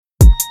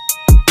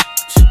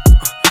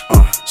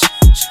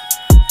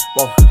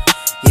Whoa,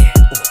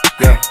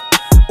 yeah,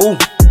 ooh,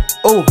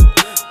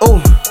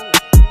 ooh.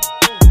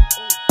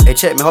 Hey,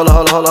 check me, hold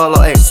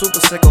on, hey, super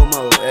sicko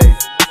mode, hey.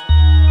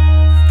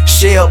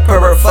 She a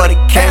pervert for the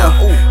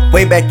cam.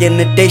 Way back in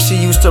the day, she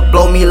used to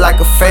blow me like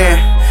a fan.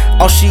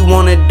 All she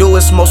wanna do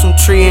is smoke some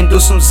tree and do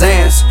some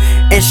Zans.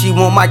 And she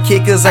want my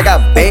kid cause I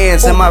got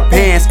bands in my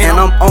pants. And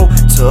I'm on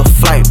to a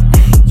flight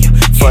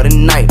for the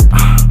night.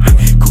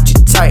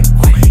 Coochie tight,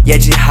 yeah,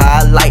 just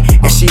highlight.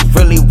 And she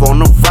really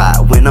wanna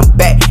ride when I'm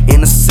back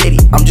in the city.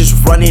 I'm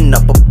just running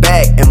up a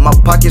bag and my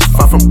pockets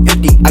far from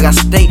empty. I got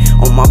steak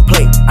on my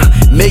plate,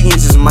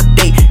 millions is my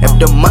date. If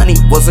the money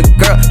was a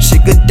girl, she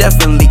could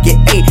definitely get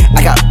 8.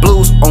 I got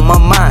blues on my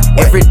mind,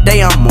 every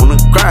day I'm on the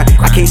grind.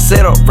 I can't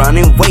sit around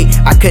and wait,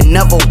 I could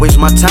never waste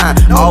my time.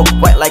 All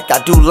white like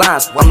I do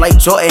lines, I'm like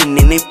Jordan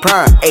in their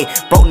prime. Ayy,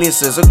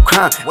 brokenness is a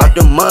crime, out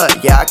the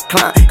mud, yeah I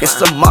climb. It's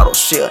the model,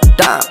 she a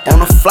dime.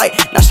 On a flight,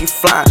 now she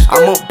flying.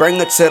 I'ma bring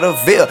her to the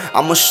Ville,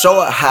 I'ma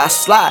show her how I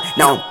slide.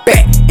 Now I'm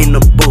back in the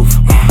booth,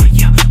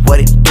 yeah, what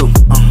it do?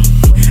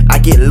 I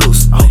get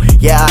loose,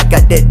 yeah, I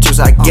got that juice.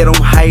 I get 'em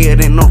higher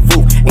than the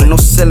roof. Ain't no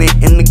ceiling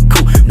in the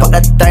coop. Know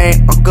that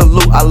thing, Uncle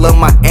Lou. I love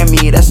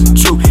Miami, that's the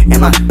truth.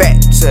 And I'm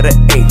back to the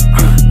A.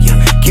 Yeah,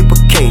 keep a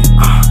K.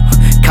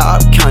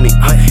 Cobb County,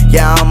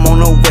 yeah, I'm on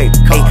the way.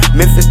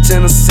 Memphis,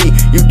 Tennessee,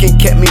 you can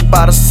catch me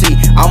by the sea.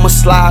 I'ma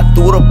slide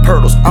through the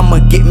pearls. I'ma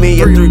get me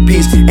a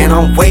 3-piece, and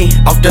I'm way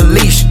off the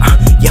leash.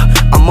 Yeah,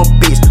 I'm a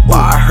beast. Well,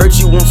 I heard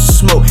you want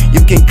some smoke.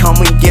 You can come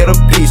and get a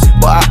piece,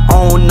 but I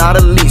own not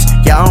a lease.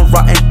 Yeah, I'm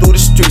riding through the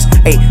streets.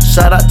 Hey,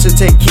 shout out to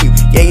Take Q.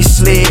 Yeah, he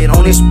slid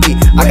on his beat.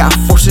 I got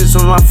forces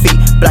on my feet,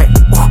 black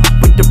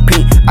with the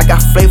pink. I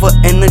got flavor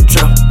in the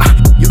drill.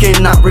 You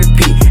cannot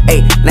repeat.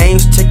 Hey,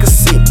 lames, take a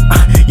seat.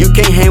 You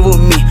can't hang with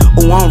me.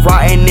 Ooh, I'm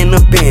riding in the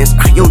Benz.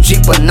 Yo,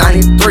 Jeep a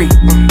 93.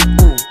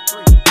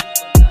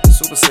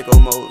 Super sicko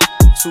mode.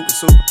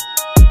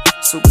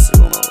 Super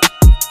sicko mode.